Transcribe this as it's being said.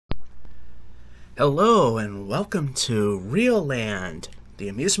Hello and welcome to REoL Land, the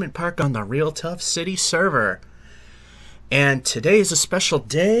amusement park on the REoL TOUGH City server. And today is a special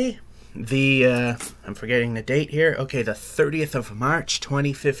day. I'm forgetting the date here. Okay, the 30th of March,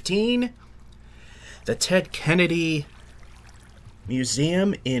 2015. The Ted Kennedy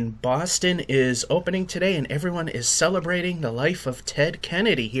Museum in Boston is opening today, and everyone is celebrating the life of Ted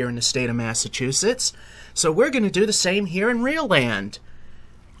Kennedy here in the state of Massachusetts. So we're going to do the same here in REoL Land.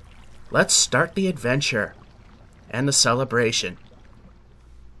 Let's start the adventure and the celebration.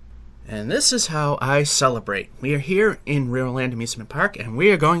 And this is how I celebrate. We are here in REoL Land Amusement Park, and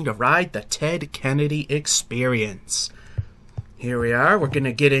we are going to ride the Ted Kennedy experience. Here we are. We're going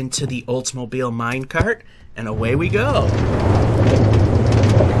to get into the Oldsmobile minecart, and away we go.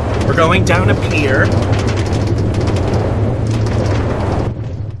 We're going down a pier.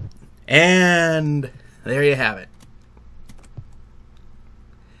 And there you have it.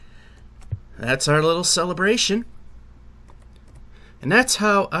 That's our little celebration. And that's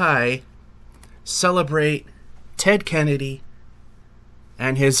how I celebrate Ted Kennedy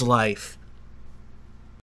and his life.